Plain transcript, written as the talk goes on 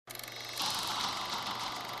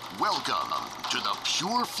Welcome to the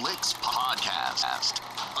Pure Flix Podcast,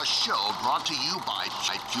 a show brought to you by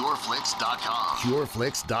PureFlix.com.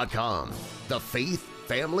 PureFlix.com, the faith,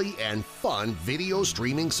 family, and fun video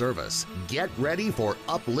streaming service. Get ready for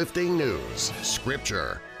uplifting news,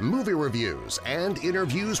 scripture, movie reviews, and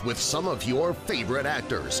interviews with some of your favorite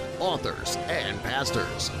actors, authors, and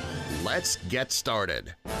pastors. Let's get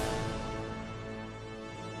started.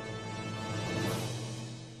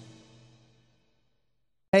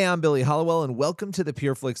 Hey, I'm Billy Hollowell, and welcome to the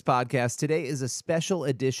Pure Flix Podcast. Today is a special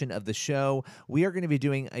edition of the show. We are going to be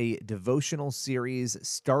doing a devotional series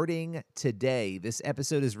starting today. This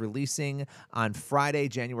episode is releasing on Friday,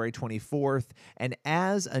 January 24th, and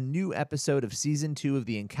as a new episode of Season 2 of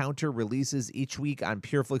The Encounter releases each week on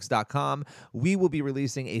PureFlix.com, we will be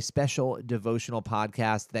releasing a special devotional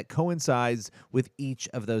podcast that coincides with each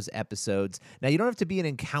of those episodes. Now, you don't have to be an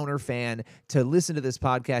Encounter fan to listen to this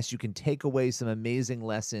podcast. You can take away some amazing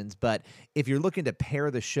lessons. But if you're looking to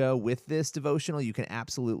pair the show with this devotional, you can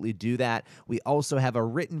absolutely do that. We also have a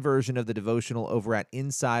written version of the devotional over at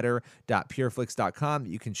insider.pureflix.com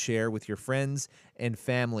that you can share with your friends and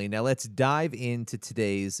family. Now let's dive into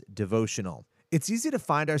today's devotional. It's easy to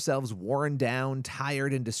find ourselves worn down,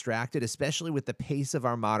 tired, and distracted, especially with the pace of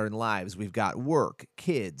our modern lives. We've got work,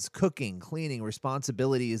 kids, cooking, cleaning,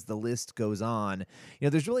 responsibilities, the list goes on.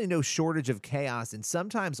 There's really no shortage of chaos, and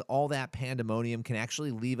sometimes all that pandemonium can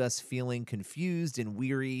actually leave us feeling confused and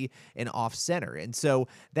weary and off-center. And so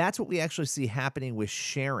that's what we actually see happening with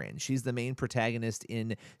Sharon. She's the main protagonist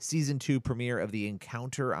in Season 2 premiere of The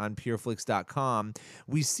Encounter on PureFlix.com.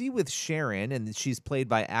 We see with Sharon, and she's played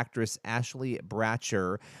by actress Ashley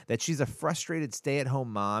Bratcher, that she's a frustrated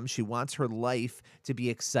stay-at-home mom. She wants her life to be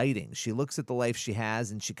exciting. She looks at the life she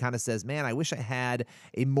has and she kind of says, man, I wish I had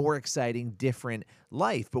a more exciting, different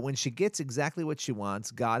life. But when she gets exactly what she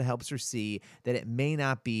wants, God helps her see that it may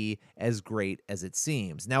not be as great as it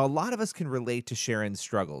seems. Now, a lot of us can relate to Sharon's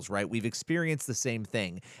struggles, right? We've experienced the same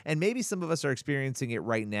thing. And maybe some of us are experiencing it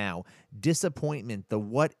right now. Disappointment, the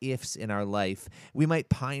what ifs in our life. We might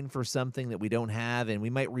pine for something that we don't have, and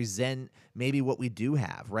we might resent maybe what we do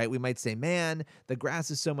have, right? We might say, man, the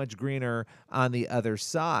grass is so much greener on the other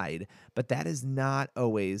side, but that is not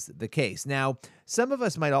always the case. Now, some of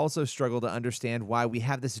us might also struggle to understand why we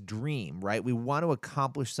have this dream, right? We want to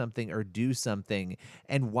accomplish something or do something,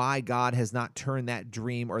 and why God has not turned that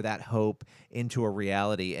dream or that hope into a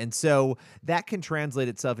reality. And so that can translate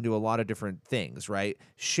itself into a lot of different things, right?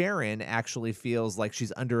 Sharon actually feels like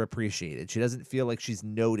she's underappreciated. She doesn't feel like she's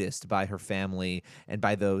noticed by her family and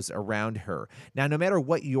by those around her. Now, no matter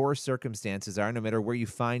what your circumstances are, no matter where you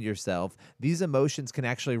find yourself, these emotions can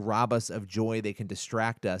actually rob us of joy. They can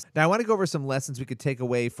distract us. Now, I want to go over some lessons we could take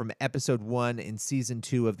away from episode 1 in season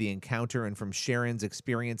 2 of The Encounter and from Sharon's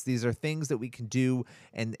experience. These are things that we can do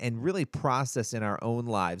and really process in our own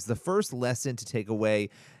lives. The first lesson to take away: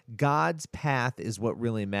 God's path is what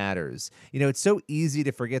really matters. It's so easy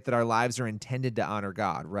to forget that our lives are intended to honor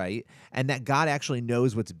God, right? And that God actually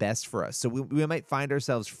knows what's best for us. So we might find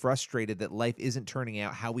ourselves frustrated that life isn't turning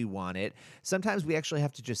out how we want it. Sometimes we actually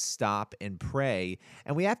have to just stop and pray,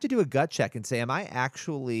 and we have to do a gut check and say, am I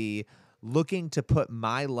actually looking to put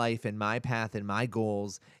my life and my path and my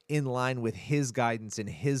goals in line with His guidance and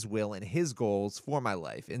His will and His goals for my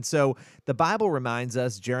life? And so the Bible reminds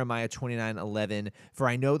us, Jeremiah 29:11, for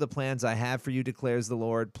I know the plans I have for you, declares the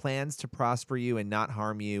Lord, plans to prosper you and not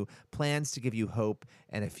harm you, plans to give you hope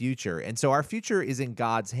and a future. And so our future is in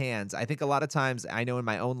God's hands. I think a lot of times, I know in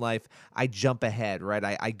my own life, I jump ahead, right?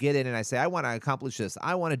 I get in and I say, I want to accomplish this.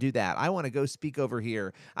 I want to do that. I want to go speak over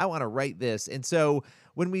here. I want to write this. And so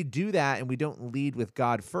when we do that and we don't lead with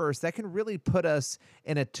God first, that can really put us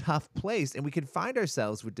in a tough place, and we can find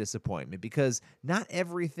ourselves with disappointment because not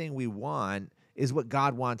everything we want is what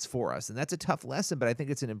God wants for us. And that's a tough lesson, but I think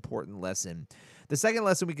it's an important lesson. The second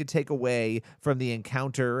lesson we could take away from The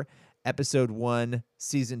Encounter, episode 1,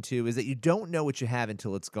 season 2, is that you don't know what you have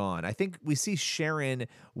until it's gone. I think we see Sharon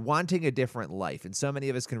wanting a different life, and so many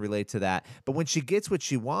of us can relate to that. But when she gets what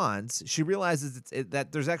she wants, she realizes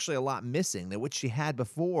that there's actually a lot missing, that what she had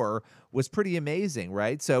before was pretty amazing,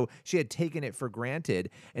 right? So she had taken it for granted.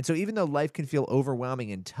 And so even though life can feel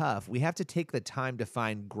overwhelming and tough, we have to take the time to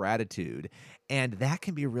find gratitude. And that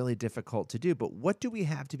can be really difficult to do. But what do we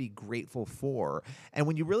have to be grateful for? And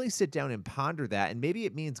when you really sit down and ponder that, and maybe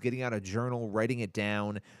it means getting out a journal, writing it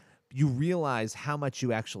down, you realize how much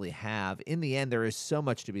you actually have. In the end, there is so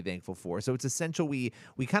much to be thankful for. So it's essential we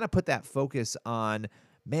kind of put that focus on,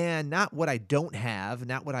 man, not what I don't have,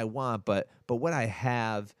 not what I want, but what I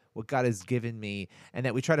have, what God has given me, and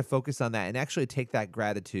that we try to focus on that and actually take that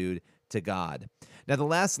gratitude to God. Now, the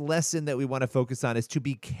last lesson that we want to focus on is to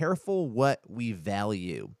be careful what we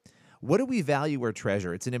value. What do we value or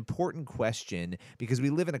treasure? It's an important question because we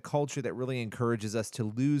live in a culture that really encourages us to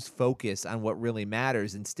lose focus on what really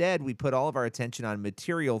matters. Instead, we put all of our attention on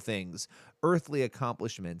material things, earthly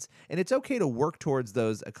accomplishments. And it's okay to work towards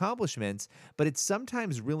those accomplishments, but it's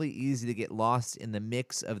sometimes really easy to get lost in the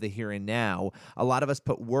mix of the here and now. A lot of us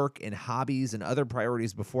put work and hobbies and other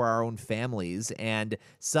priorities before our own families, and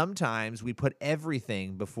sometimes we put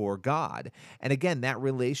everything before God. And again, that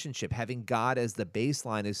relationship, having God as the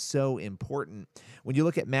baseline, is so important. When you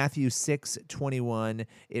look at Matthew 6:21,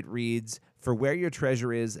 it reads, "For where your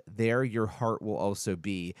treasure is, there your heart will also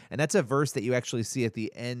be." And that's a verse that you actually see at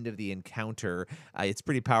the end of the encounter. It's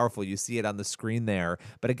pretty powerful. You see it on the screen there.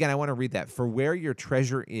 But again, I want to read that. "For where your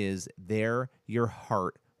treasure is, there your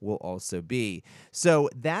heart will also be." So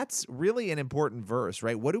that's really an important verse,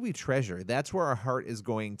 right? What do we treasure? That's where our heart is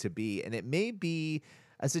going to be. And it may be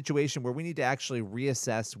a situation where we need to actually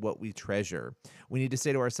reassess what we treasure. We need to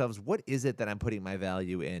say to ourselves, what is it that I'm putting my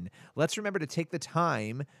value in? Let's remember to take the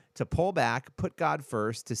time to pull back, put God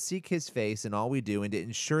first, to seek his face in all we do, and to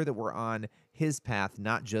ensure that we're on his path,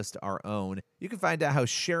 not just our own. You can find out how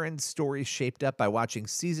Sharon's story shaped up by watching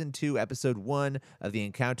Season 2, Episode 1 of The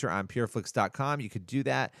Encounter on pureflix.com. You could do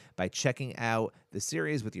that by checking out the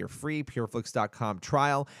series with your free pureflix.com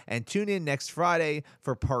trial. And tune in next Friday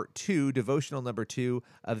for Part 2, Devotional number 2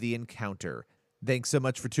 of The Encounter. Thanks so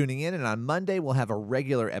much for tuning in. And on Monday, we'll have a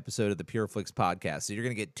regular episode of the PureFlix podcast. So you're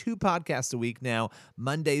going to get 2 podcasts a week now.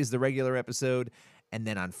 Monday's the regular episode. And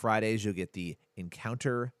then on Fridays, you'll get the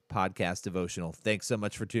Encounter podcast devotional. Thanks so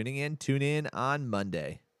much for tuning in. Tune in on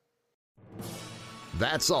Monday.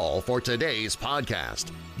 That's all for today's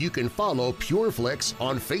podcast. You can follow PureFlix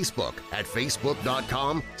on Facebook at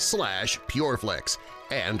facebook.com/PureFlix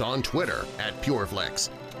and on Twitter at PureFlix.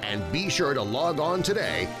 And be sure to log on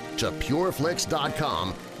today to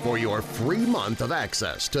pureflix.com for your free month of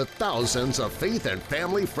access to thousands of faith and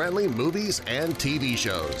family-friendly movies and TV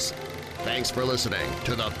shows. Thanks for listening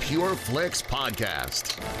to the PureFlix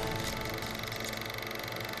Podcast.